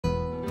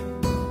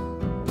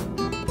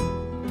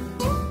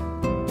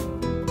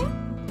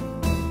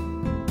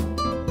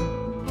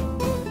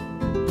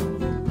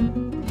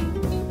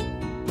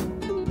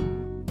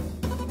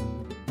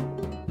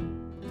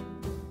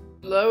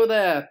Hello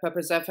there,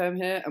 Peppers FM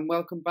here, and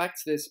welcome back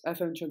to this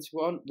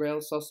FM21 Real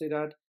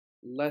Sociedad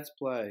Let's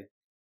Play.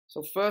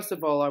 So first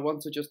of all, I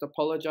want to just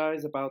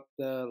apologise about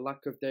the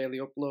lack of daily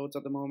uploads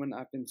at the moment.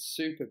 I've been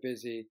super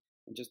busy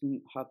and just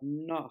have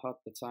not had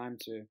the time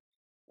to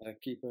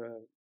keep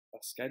a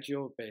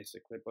schedule,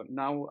 basically. But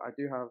now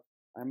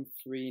I'm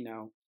free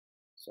now,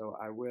 so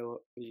I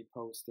will be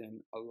posting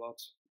a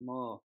lot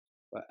more.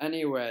 But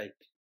anyway,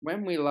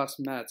 when we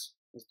last met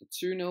was the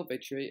 2-0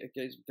 victory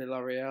against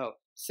Villarreal.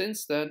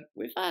 Since then,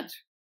 we've had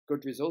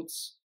good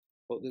results,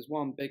 but there's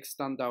one big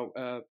standout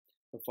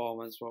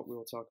performance, what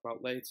we'll talk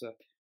about later.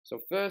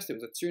 So first, it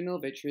was a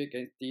 2-0 victory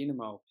against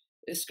Dinamo.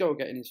 Isco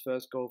getting his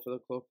first goal for the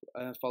club,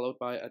 followed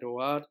by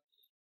Eduard.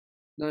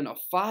 Then a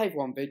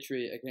 5-1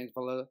 victory against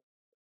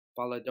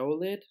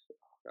Valladolid.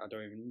 I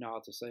don't even know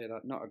how to say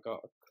that, not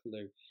got a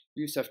clue.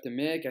 Youssef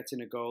Demir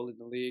getting a goal in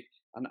the league,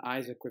 and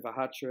Isaac with a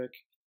hat-trick.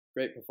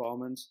 Great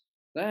performance.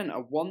 Then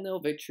a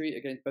 1-0 victory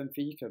against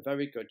Benfica,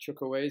 very good.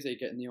 Chukwueze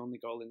getting the only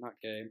goal in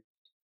that game.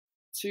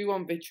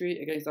 2-1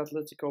 victory against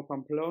Atletico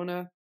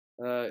Pamplona.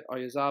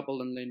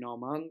 Oyazabal and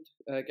Lenormand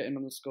getting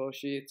on the score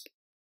sheet.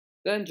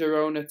 Then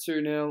Girona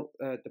 2-0,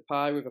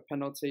 Depay with a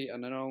penalty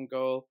and an own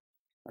goal.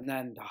 And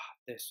then,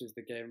 this was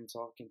the game I'm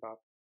talking about.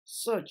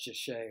 Such a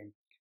shame.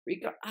 We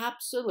got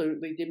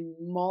absolutely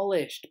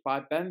demolished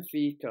by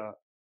Benfica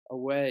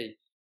away.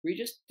 We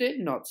just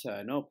did not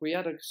turn up. We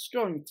had a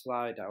strong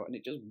slide out and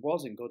it just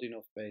wasn't good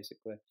enough,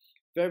 basically.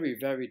 Very,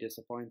 very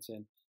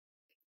disappointing.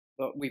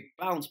 But we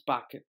bounced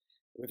back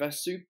with a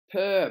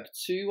superb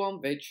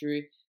 2-1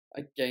 victory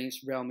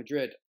against Real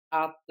Madrid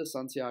at the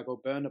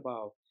Santiago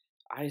Bernabeu.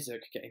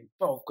 Isaac getting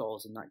both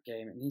goals in that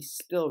game and he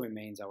still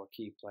remains our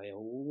key player.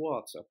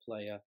 What a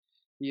player.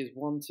 He is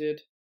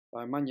wanted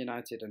by Man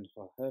United and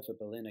for Hertha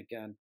Berlin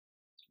again.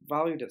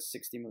 Valued at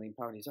 £60 million.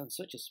 He's on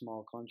such a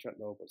small contract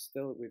though, but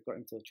still we've got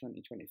him till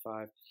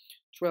 2025.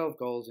 12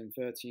 goals in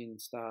 13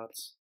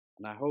 starts,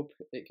 and I hope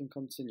it can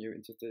continue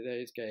into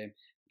today's game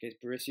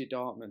against Borussia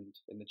Dortmund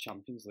in the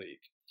Champions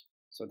League.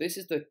 So this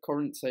is the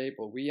current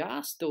table. We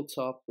are still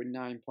top with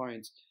 9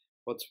 points,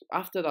 but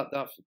after that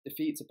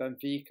defeat to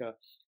Benfica,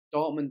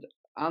 Dortmund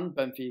and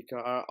Benfica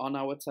are on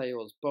our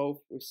tails, both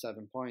with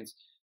 7 points.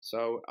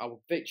 So our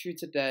victory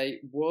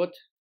today would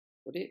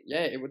it?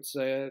 Yeah, it would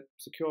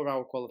secure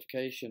our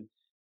qualification.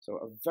 So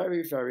a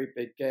very, very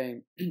big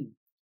game.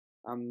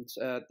 And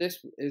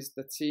this is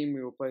the team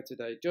we will play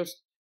today.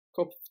 Just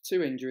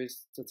two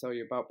injuries to tell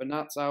you about.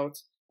 Bernat's out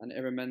and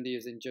Iramendi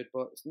is injured,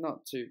 but it's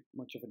not too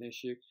much of an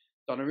issue.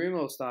 Donnarumma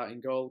will start in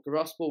goal.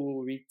 Grospel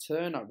will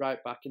return at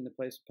right back in the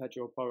place of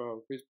Pedro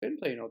Porro, who's been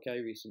playing okay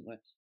recently.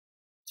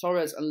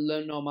 Torres and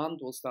Lenormand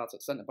will start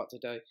at centre back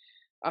today.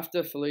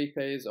 After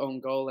Felipe's own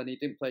goal, and he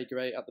didn't play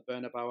great at the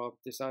Bernabeu,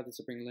 I've decided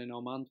to bring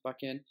Lenormand back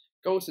in.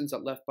 Gosens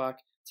at left back.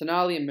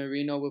 Tonali and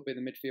Merino will be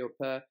the midfield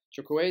pair.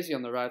 Chukwueze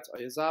on the right,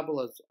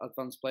 Oyazabal as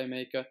advanced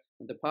playmaker,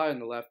 and Depay on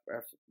the left,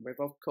 with,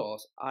 of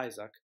course,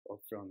 Isaac up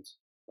front.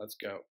 Let's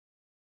go.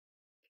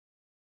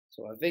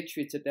 So a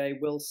victory today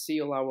will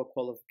seal our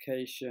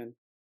qualification.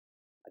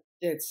 I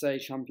did say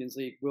Champions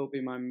League will be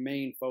my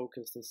main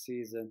focus this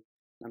season.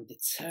 I'm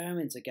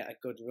determined to get a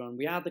good run.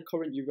 We are the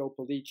current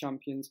Europa League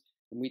champions,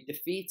 and we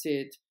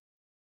defeated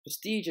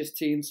prestigious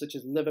teams such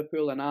as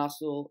Liverpool and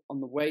Arsenal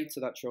on the way to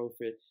that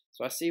trophy.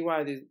 So I see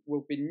why there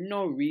will be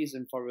no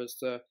reason for us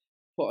to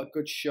put a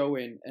good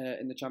showing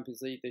in the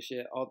Champions League this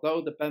year.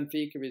 Although the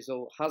Benfica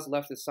result has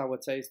left a sour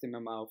taste in my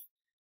mouth,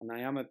 and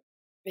I am a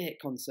bit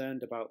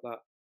concerned about that.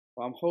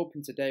 But I'm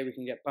hoping today we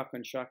can get back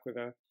on track with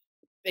a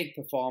big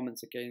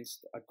performance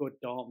against a good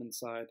Dortmund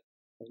side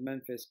as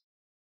Memphis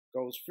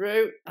goes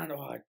through and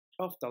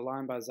off the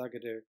line by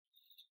Zagadou.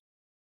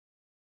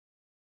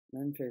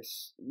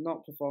 Memphis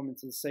not performing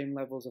to the same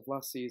levels of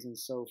last season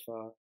so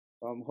far,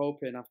 but I'm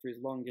hoping after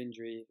his long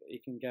injury he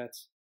can get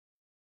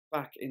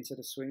back into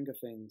the swing of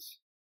things.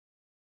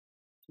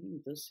 He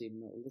does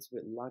seem a little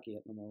bit laggy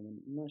at the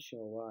moment, I'm not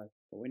sure why,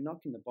 but we're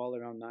knocking the ball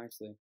around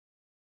nicely.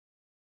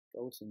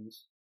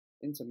 Gosens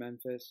into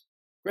Memphis.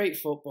 Great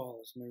football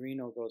as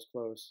Merino goes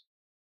close.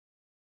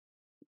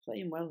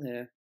 Playing well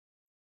here.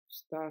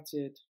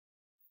 Started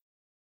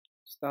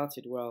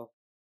well,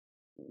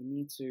 but we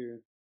need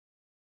to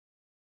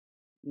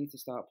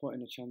start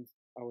putting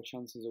our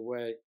chances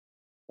away.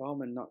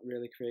 Dortmund not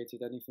really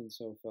created anything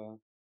so far.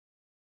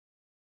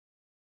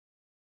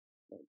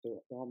 But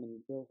Dortmund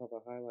will have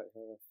a highlight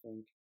here, I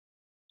think.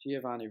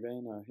 Giovanni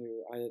Reina,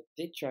 who I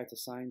did try to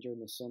sign during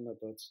the summer,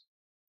 but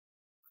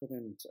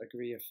couldn't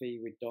agree a fee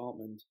with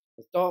Dortmund.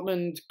 As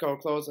Dortmund go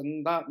close,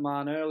 and that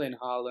man, Erling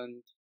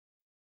Haaland.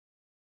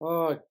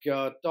 Oh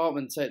God,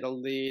 Dortmund take the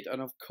lead,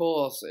 and of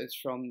course it's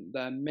from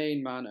their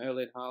main man,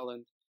 Erling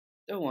Haaland.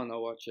 Don't want to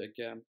watch it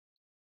again.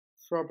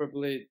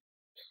 Probably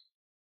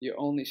the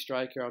only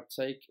striker I'd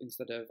take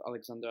instead of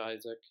Alexander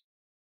Isaac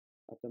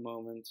at the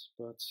moment,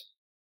 but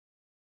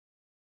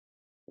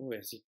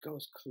as he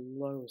goes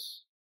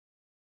close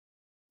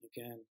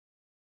again.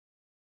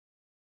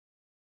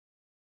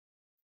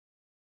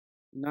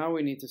 Now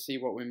we need to see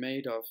what we're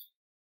made of.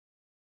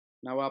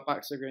 Now our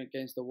backs are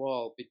against the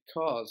wall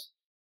because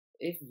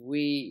if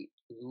we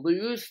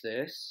lose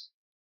this,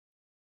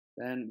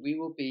 then we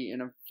will be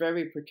in a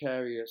very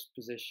precarious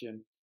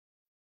position.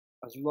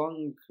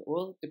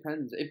 Well, it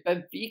depends. If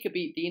Benfica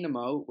beat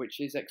Dinamo, which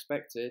is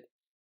expected,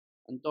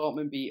 and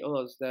Dortmund beat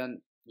us,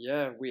 then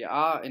yeah, we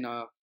are in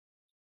a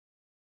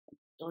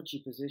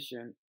dodgy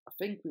position. I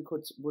think we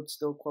would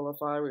still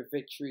qualify with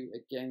victory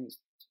against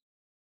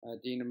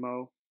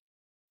Dinamo,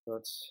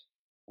 but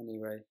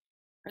anyway,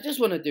 I just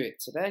want to do it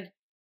today.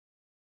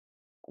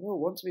 I don't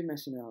want to be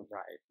messing around.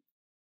 Right,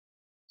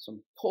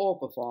 some poor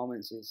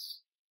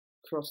performances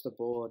across the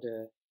board.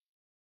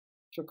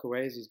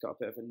 Chukwueze's got a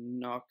bit of a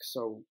knock,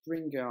 so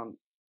bring on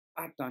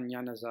Adnan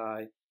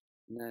Januzaj,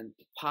 and then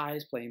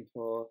Depay's playing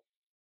poor.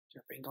 Do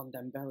I bring on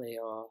Dembele,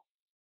 or I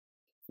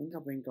think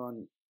I'll bring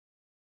on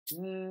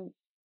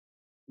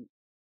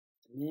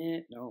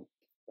no.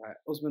 Right,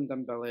 Usman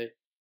Dembele,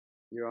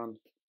 you're on.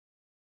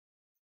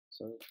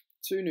 So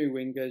 2 new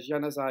wingers,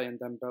 Januzaj and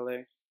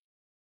Dembele.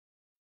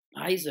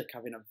 Isaac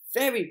having a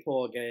very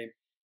poor game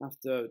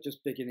after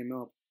just picking him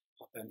up.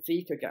 Oh,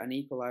 Benfica get an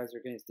equaliser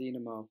against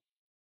Dinamo.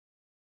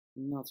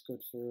 Not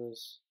good for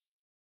us.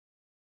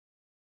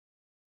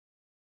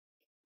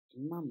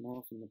 Man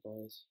more from the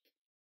boys.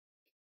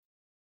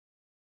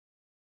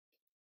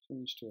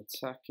 Change to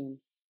attacking.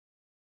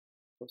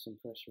 Put some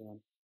pressure on.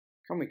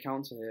 Can we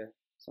counter here?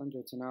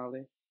 Sandro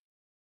Tonali.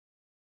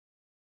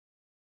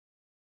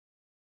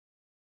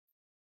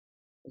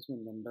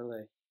 Usman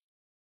Dembele.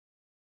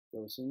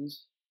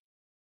 Gosens.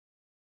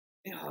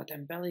 Oh,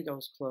 Dembele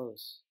goes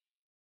close.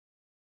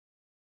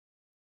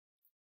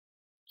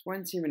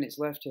 20 minutes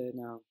left here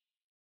now.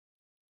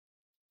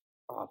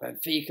 Oh,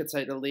 Benfica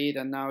take the lead,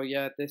 and now,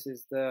 yeah, this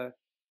is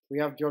we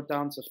have dropped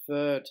down to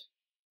 3rd.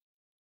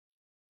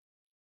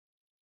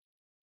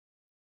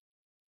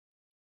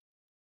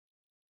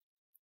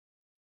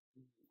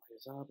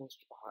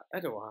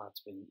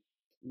 Eduard's been,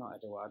 not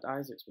Eduard,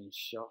 Isaac's been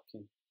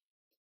shocking.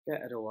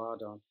 Get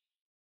Eduard on.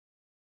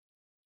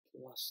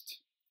 Last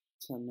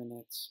 10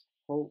 minutes,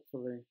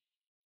 hopefully.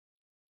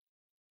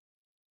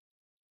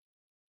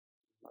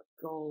 That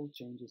goal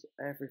changes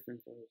everything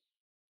for us.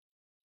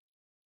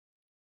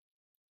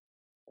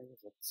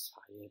 Players are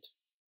tired.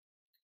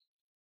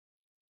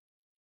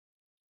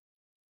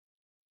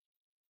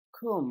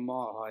 Come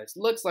on, it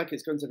looks like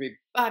it's going to be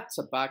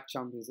back-to-back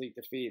Champions League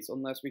defeats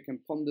unless we can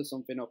ponder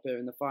something up here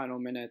in the final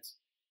minutes.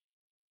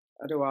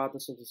 Eduard, the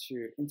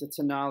substitute, into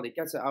Tonali,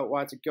 gets it out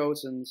wide to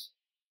Gosens.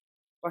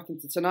 Back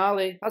into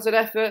Tonali, has an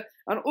effort,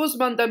 and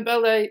Usman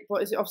Dembele,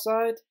 but is it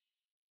offside?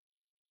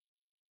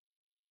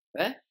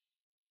 Eh?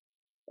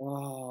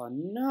 Oh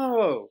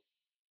no!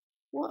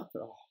 What?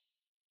 Oh.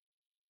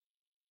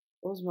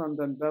 Usman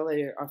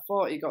Dembele, I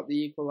thought he got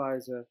the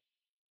equaliser.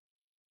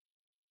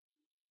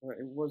 But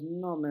it was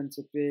not meant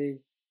to be.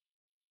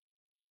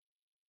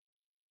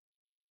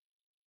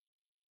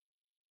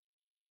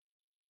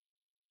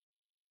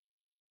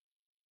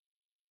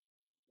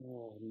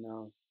 Oh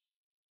no.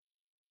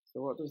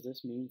 So what does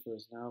this mean for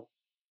us now?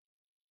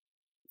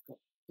 We've got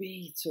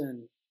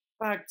beaten.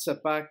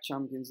 Back-to-back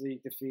Champions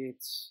League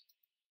defeats.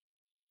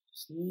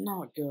 It's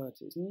not good.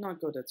 It's not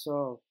good at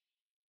all.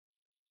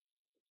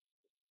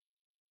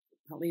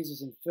 That leaves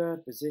us in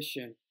 3rd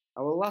position.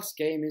 Our last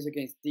game is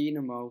against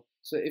Dinamo.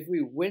 So if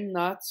we win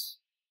that,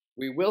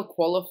 we will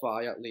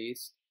qualify at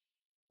least.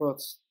 But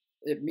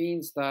it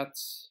means that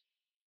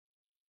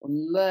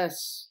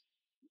unless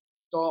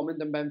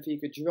Dortmund and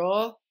Benfica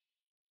draw,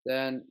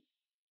 then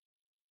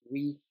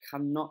we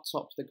cannot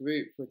top the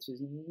group, which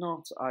is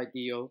not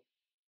ideal.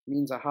 It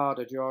means a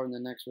harder draw in the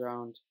next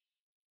round.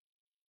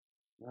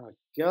 Oh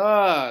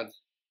God!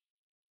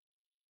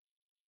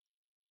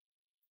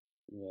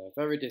 Yeah,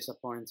 very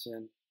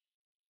disappointing.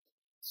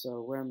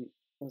 So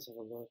let's have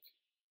a look.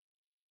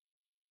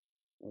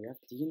 We have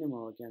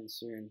Dinamo again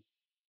soon.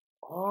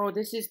 Oh,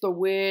 this is the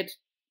weird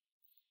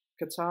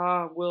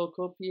Qatar World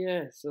Cup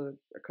year. So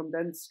a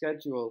condensed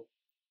schedule.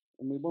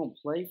 And we won't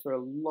play for a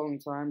long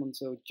time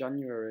until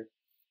January.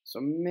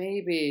 So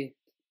maybe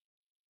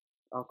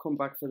I'll come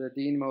back for the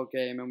Dinamo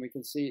game and we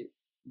can see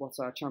what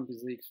our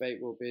Champions League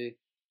fate will be.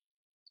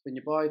 It's been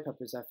your boy,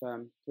 Peppers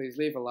FM. Please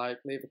leave a like,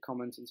 leave a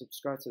comment and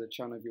subscribe to the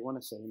channel if you want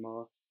to see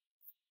more.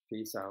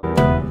 Peace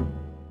out.